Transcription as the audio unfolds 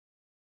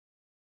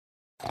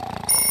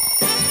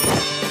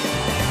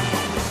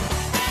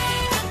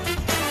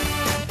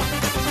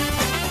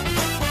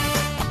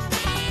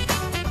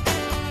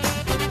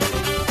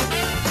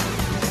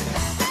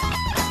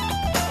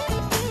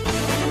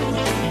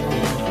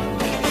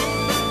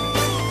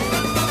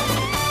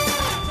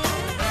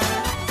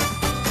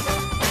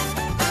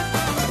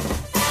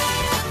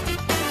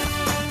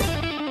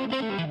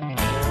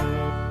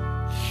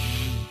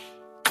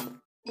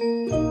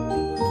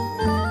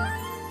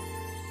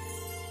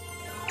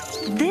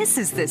This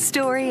is the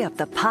story of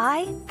the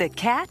pie, the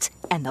cat,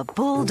 and the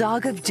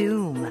Bulldog of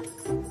Doom.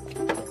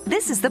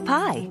 This is the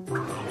pie.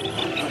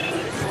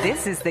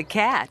 This is the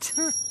cat.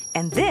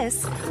 And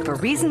this, for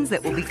reasons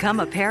that will become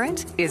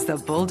apparent, is the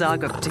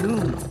Bulldog of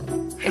Doom.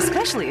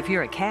 Especially if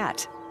you're a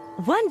cat.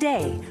 One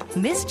day,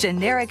 Miss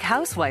Generic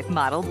Housewife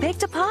Model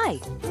baked a pie.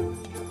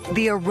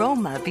 The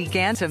aroma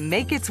began to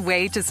make its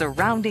way to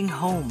surrounding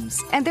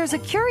homes. And there's a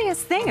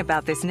curious thing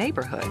about this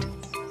neighborhood.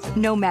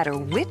 No matter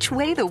which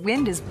way the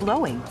wind is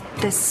blowing,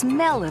 the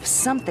smell of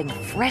something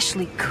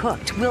freshly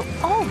cooked will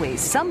always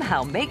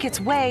somehow make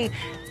its way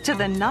to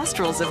the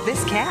nostrils of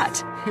this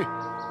cat.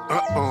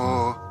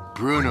 Uh-oh.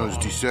 Bruno's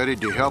decided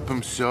to help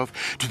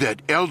himself to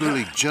that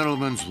elderly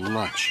gentleman's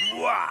lunch.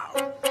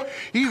 Wow.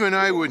 Even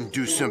I wouldn't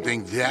do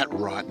something that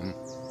rotten.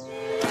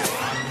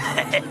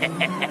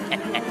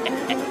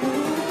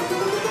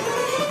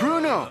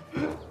 Bruno,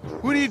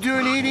 what are you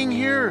doing eating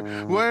here?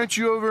 Why aren't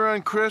you over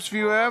on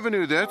Crestview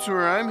Avenue? That's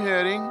where I'm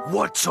heading.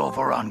 What's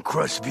over on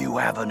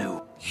Crestview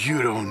Avenue?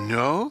 You don't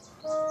know?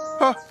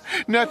 Oh,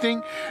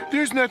 nothing.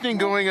 There's nothing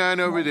going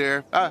on over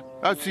there.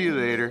 I'll see you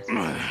later.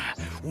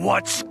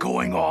 What's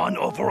going on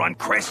over on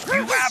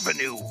Crestview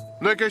Avenue?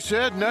 Like I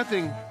said,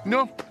 nothing.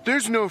 No,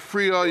 there's no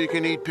free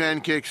all-you-can-eat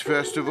pancakes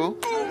festival.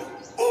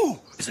 Ooh,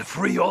 is a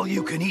free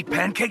all-you-can-eat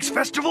pancakes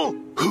festival?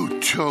 Who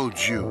told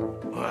you?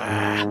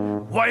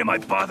 Why am I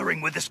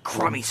bothering with this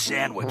crummy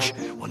sandwich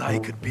when I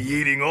could be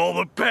eating all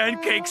the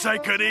pancakes I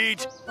could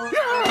eat?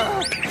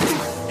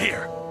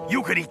 Here,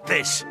 you can eat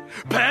this.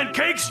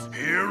 Pancakes,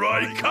 here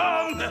I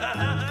come!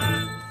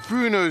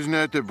 Bruno's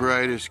not the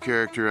brightest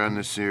character on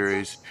the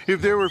series.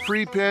 If there were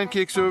free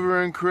pancakes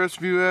over on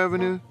Crestview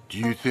Avenue, do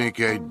you think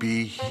I'd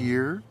be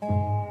here?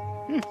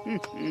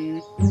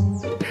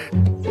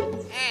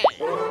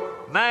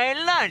 My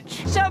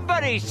lunch!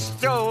 Somebody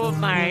stole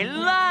my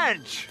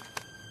lunch!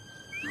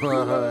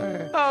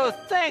 Oh,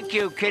 thank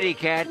you, kitty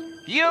cat.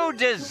 You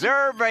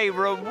deserve a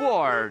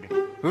reward.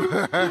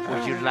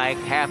 Would you like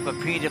half a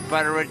peanut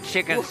butter and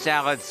chicken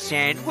salad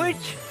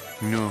sandwich?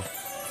 No.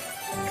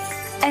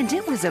 And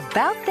it was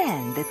about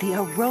then that the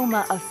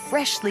aroma of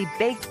freshly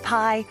baked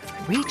pie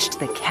reached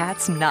the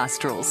cat's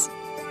nostrils.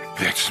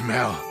 That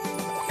smell.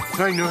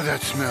 I know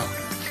that smell.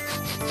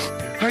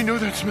 I know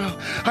that smell.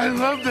 I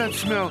love that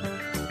smell.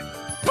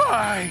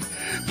 Pie!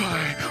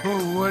 Pie!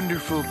 Oh,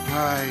 wonderful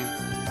pie.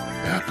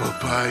 Apple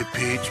pie,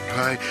 peach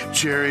pie,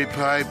 cherry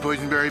pie,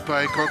 boysenberry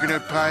pie,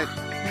 coconut pie.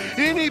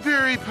 Any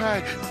berry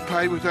pie.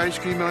 Pie with ice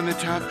cream on the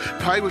top,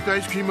 pie with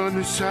ice cream on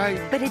the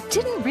side. But it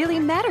didn't really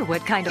matter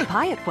what kind of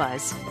pie it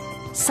was.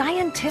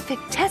 Scientific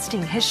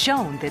testing has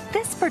shown that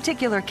this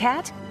particular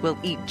cat will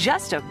eat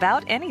just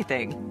about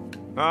anything.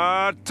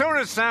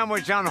 Tuna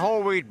sandwich on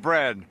whole wheat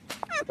bread.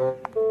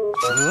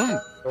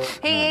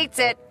 He eats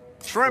it.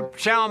 Shrimp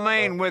chow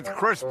mein with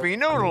crispy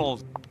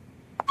noodles.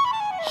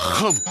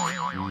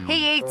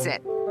 He eats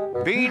it.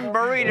 Bean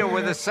burrito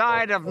with a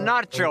side of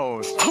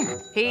nachos.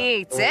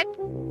 He eats it.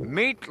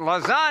 Meat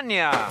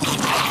lasagna.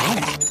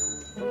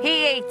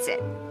 He eats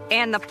it.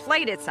 And the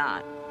plate it's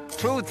on.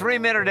 2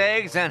 3-minute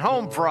eggs and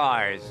home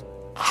fries.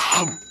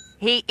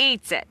 He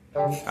eats it.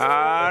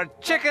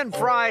 Chicken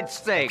fried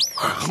steak.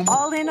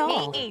 All in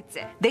all, He eats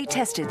it. they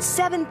tested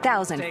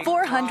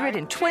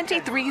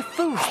 7,423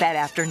 foods that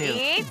afternoon.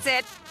 He eats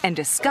it. And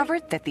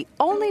discovered that the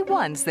only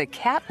ones the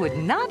cat would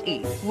not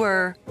eat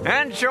were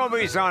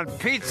Anchovies on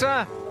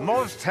pizza,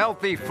 most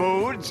healthy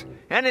foods,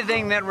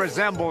 anything that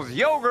resembles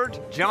yogurt,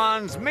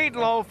 John's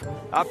meatloaf,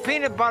 a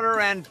peanut butter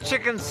and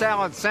chicken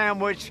salad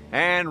sandwich,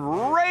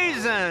 and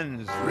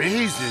raisins.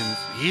 Raisins?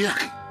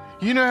 Yuck.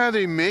 You know how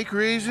they make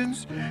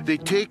raisins? They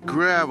take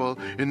gravel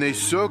and they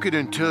soak it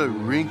until it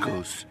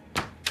wrinkles.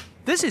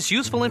 This is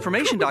useful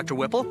information, Dr.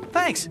 Whipple.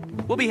 Thanks.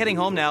 We'll be heading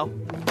home now.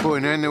 Oh,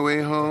 and on the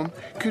way home,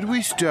 could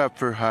we stop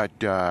for hot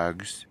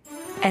dogs?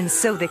 And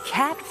so the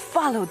cat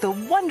followed the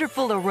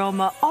wonderful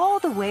aroma all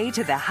the way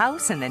to the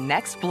house in the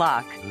next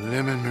block.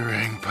 Lemon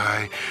meringue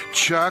pie,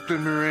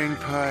 chocolate meringue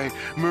pie,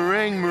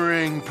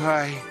 meringue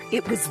pie.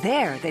 It was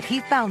there that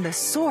he found the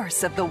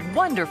source of the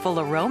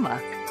wonderful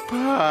aroma.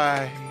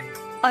 Pie.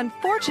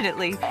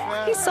 Unfortunately,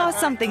 he saw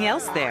something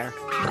else there.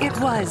 It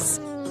was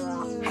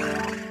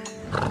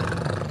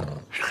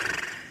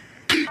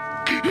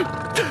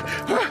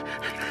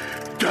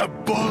the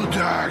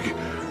Bulldog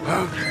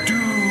of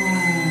Doom.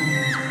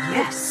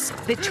 Yes,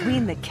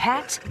 between the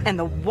cat and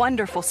the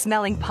wonderful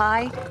smelling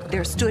pie,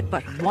 there stood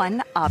but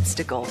one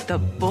obstacle, the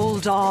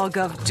Bulldog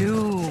of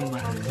Doom.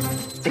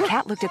 The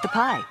cat looked at the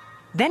pie.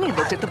 Then he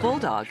looked at the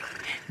Bulldog.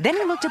 Then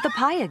he looked at the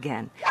pie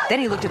again. Then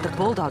he looked at the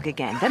Bulldog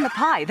again. Then the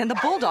pie, then the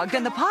Bulldog,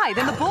 then the pie,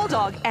 then the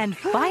Bulldog. And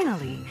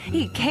finally,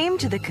 he came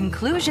to the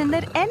conclusion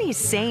that any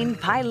sane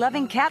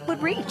pie-loving cat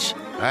would reach.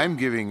 I'm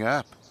giving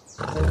up.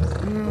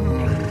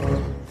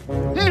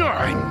 No,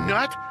 I'm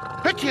not.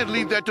 I can't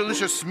leave that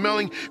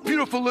delicious-smelling,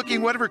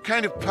 beautiful-looking, whatever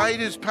kind of pie it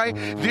is pie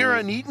there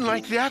uneaten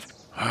like that.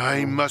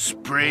 I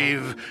must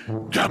brave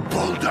the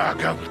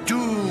Bulldog of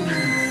Doom.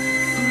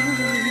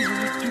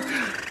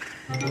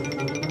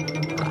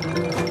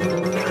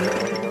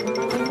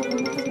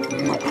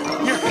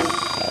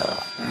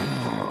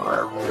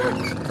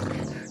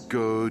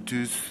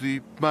 to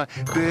sleep, my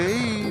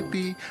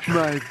baby,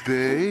 my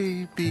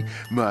baby,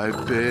 my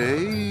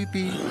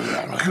baby.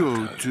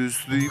 Go to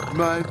sleep,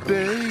 my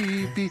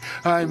baby.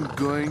 I'm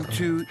going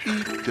to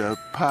eat the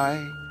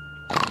pie.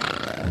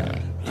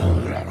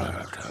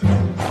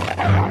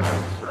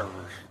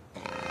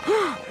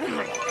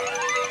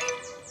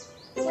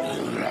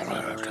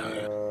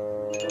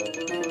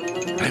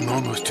 I'm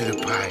almost to the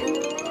pie.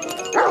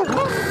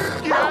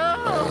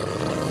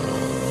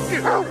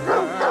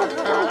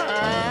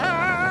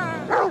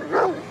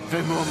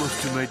 I'm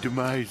almost to my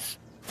demise.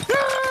 No,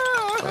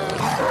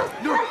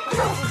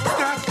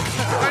 stop!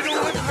 I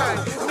don't want pie.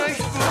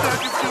 Nice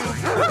Bulldog of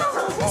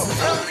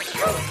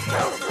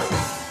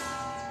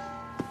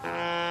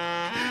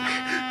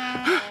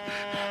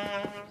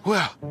Doom.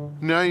 Well,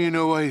 now you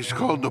know why he's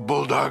called the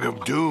Bulldog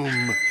of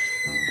Doom.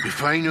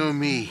 If I know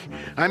me,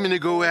 I'm gonna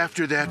go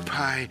after that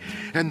pie,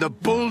 and the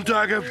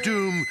Bulldog of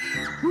Doom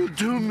will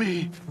doom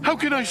me. How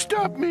can I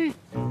stop me?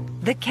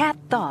 The cat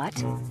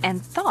thought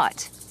and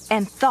thought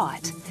and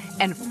thought,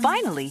 and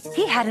finally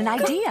he had an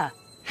idea.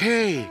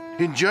 Hey,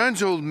 in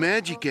John's old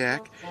magic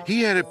act,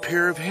 he had a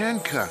pair of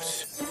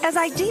handcuffs. As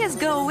ideas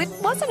go, it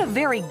wasn't a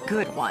very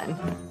good one.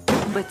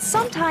 But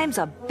sometimes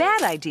a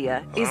bad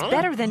idea is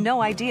better than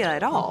no idea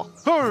at all.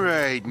 All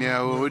right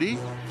now, Odie.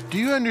 Do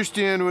you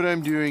understand what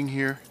I'm doing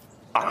here?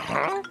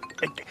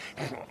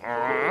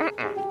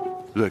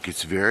 Look,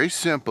 it's very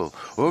simple.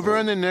 Over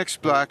on the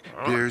next block,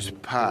 there's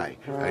pie.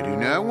 I do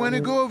not want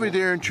to go over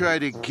there and try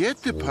to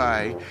get the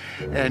pie.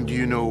 And do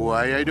you know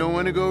why I don't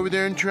want to go over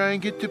there and try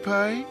and get the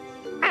pie?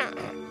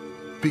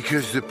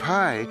 Because the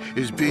pie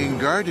is being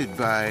guarded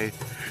by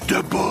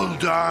the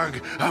Bulldog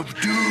of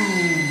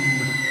Doom.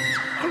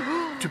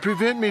 To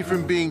prevent me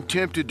from being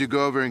tempted to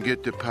go over and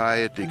get the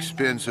pie at the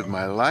expense of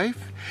my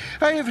life,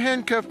 I have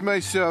handcuffed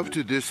myself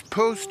to this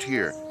post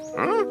here.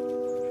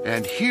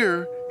 And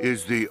here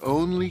is the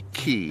only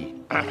key.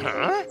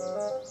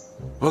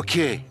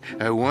 Okay,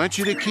 I want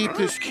you to keep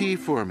this key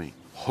for me.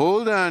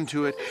 Hold on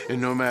to it,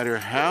 and no matter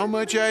how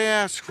much I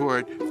ask for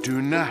it,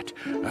 do not,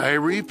 I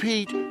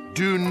repeat,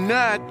 do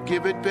not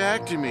give it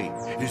back to me.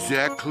 Is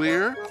that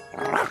clear?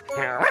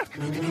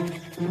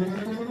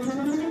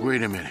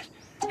 Wait a minute.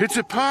 It's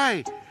a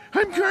pie.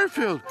 I'm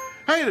Garfield.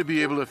 I ought to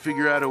be able to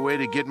figure out a way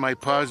to get my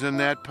paws on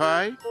that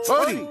pie.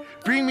 Odie,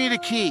 bring me the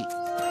key.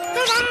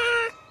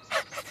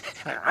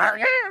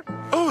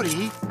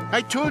 Odie,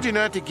 I told you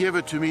not to give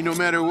it to me no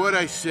matter what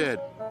I said.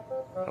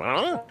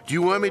 Do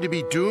you want me to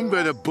be doomed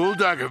by the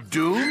Bulldog of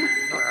Doom?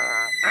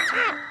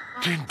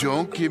 Then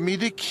don't give me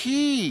the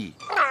key.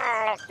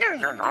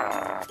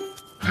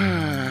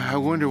 I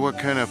wonder what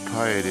kind of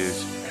pie it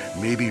is.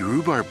 Maybe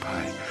rhubarb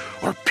pie,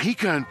 or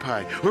pecan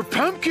pie, or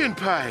pumpkin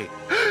pie.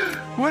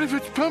 What if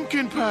it's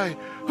pumpkin pie?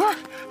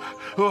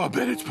 Oh, I'll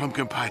bet it's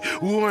pumpkin pie.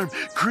 Warm,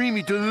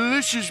 creamy,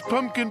 delicious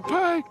pumpkin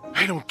pie.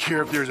 I don't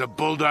care if there's a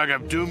Bulldog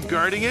of Doom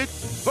guarding it.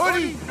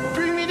 Odie,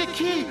 bring me the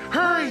key.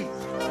 Hurry.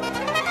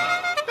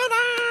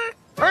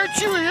 Aren't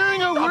you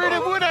hearing a word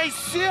of what I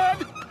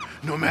said?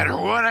 No matter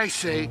what I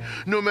say,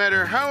 no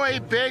matter how I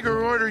beg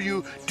or order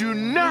you, do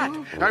not,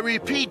 I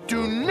repeat,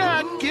 do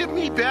not give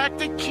me back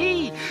the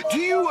key. Do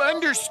you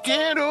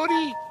understand,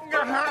 Odie?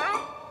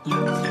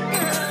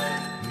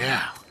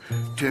 Now,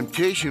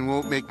 temptation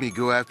won't make me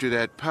go after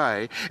that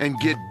pie and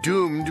get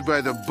doomed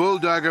by the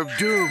Bulldog of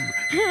Doom.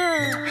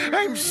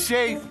 I'm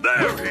safe.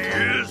 There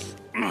he is.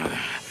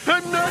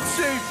 I'm not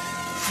safe.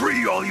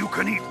 Free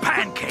all-you-can-eat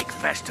pancake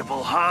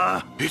festival,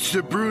 huh? It's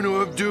the Bruno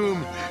of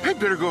Doom. I'd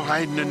better go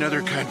hide in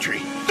another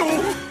country.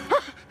 Oh!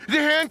 The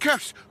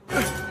handcuffs!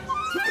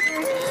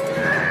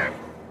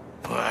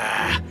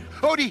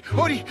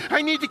 Odie,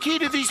 I need the key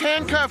to these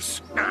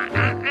handcuffs.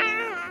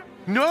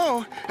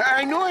 No,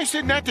 I know I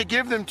said not to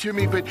give them to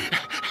me, but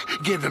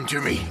give them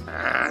to me.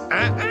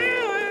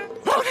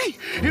 Odie,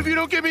 if you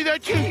don't give me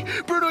that key,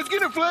 Bruno's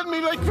gonna flood me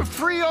like for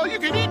free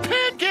all-you-can-eat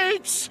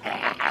pancakes.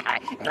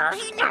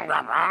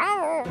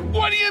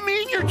 What do you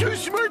mean you're too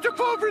smart to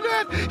fall for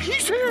that?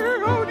 He's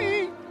here,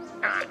 Odie.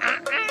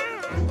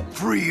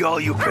 Free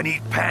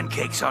all-you-can-eat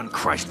pancakes on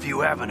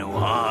Crestview Avenue,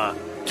 huh?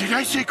 Did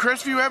I say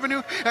Crestview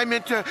Avenue? I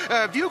meant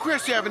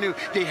Viewcrest Avenue.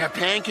 They have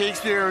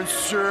pancakes there and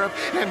syrup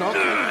and all.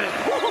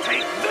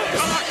 Take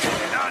this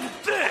and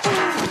this.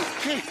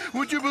 Hey,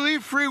 would you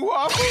believe free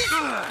waffles?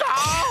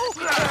 Oh,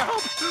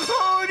 help!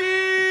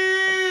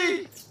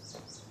 Odie!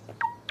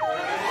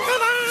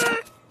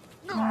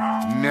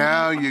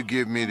 Now you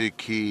give me the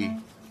key.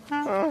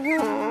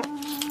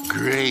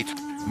 Great.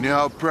 Now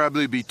I'll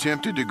probably be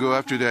tempted to go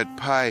after that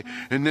pie,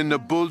 and then the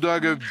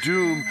Bulldog of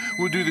Doom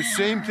will do the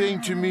same thing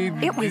to me.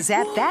 It was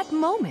at that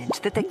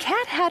moment that the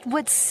cat had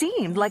what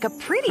seemed like a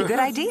pretty good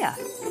idea.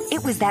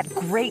 It was that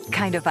great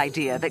kind of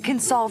idea that can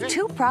solve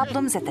two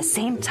problems at the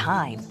same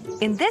time.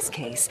 In this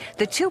case,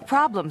 the two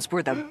problems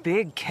were the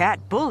big cat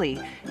bully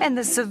and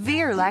the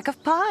severe lack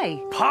of pie.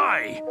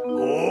 Pie?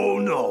 Oh,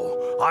 no.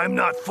 I'm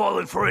not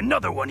falling for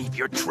another one of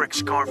your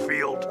tricks,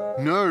 Garfield.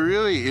 No,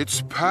 really,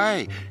 it's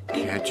pie.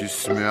 Can't you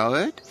smell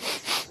it?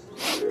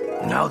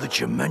 Now that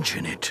you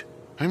mention it.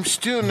 I'm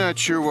still not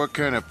sure what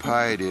kind of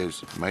pie it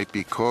is. Might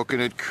be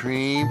coconut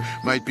cream,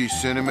 might be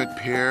cinnamon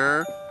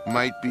pear,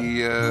 might be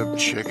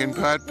chicken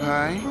pot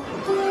pie.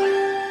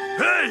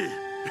 Hey!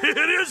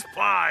 It is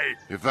pie!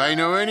 If I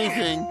know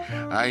anything,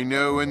 I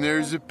know when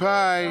there's a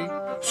pie.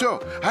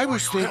 So, I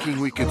was thinking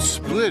we could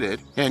split it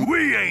and...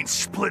 We ain't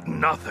splitting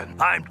nothing.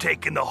 I'm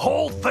taking the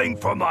whole thing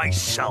for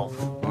myself.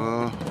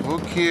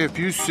 Okay, if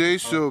you say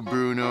so,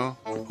 Bruno.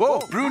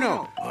 Oh,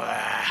 Bruno!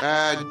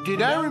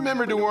 Did I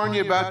remember to warn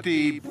you about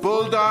the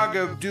Bulldog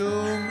of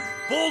Doom?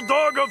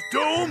 Bulldog of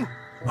Doom?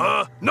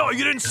 No,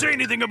 you didn't say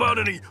anything about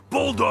any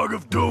Bulldog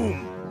of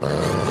Doom.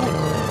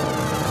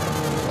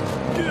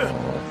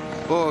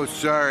 Oh,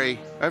 sorry.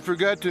 I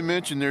forgot to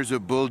mention there's a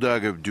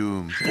Bulldog of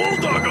Doom.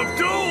 Bulldog of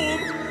Doom?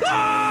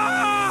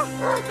 Ah!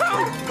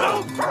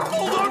 Help! Help!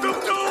 Bulldog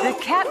of Doom! The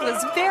cat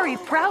was very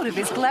proud of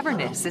his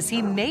cleverness as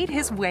he made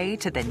his way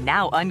to the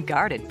now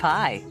unguarded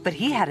pie. But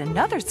he had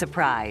another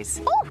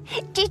surprise. Oh,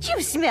 did you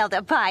smell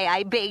the pie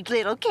I baked,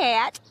 little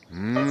cat?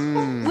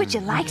 Would you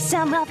like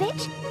some of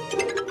it?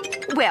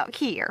 Well,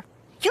 here.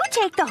 You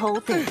take the whole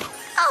thing.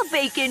 I'll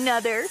bake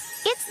another.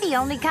 It's the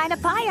only kind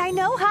of pie I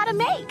know how to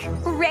make.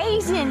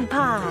 Raisin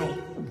pie.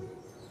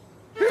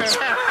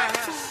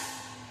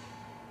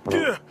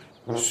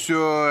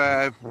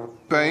 So,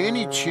 by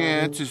any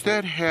chance, is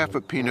that half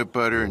a peanut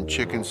butter and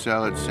chicken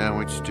salad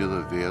sandwich still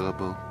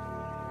available?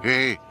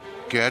 Hey,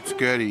 cat's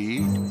gotta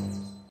eat.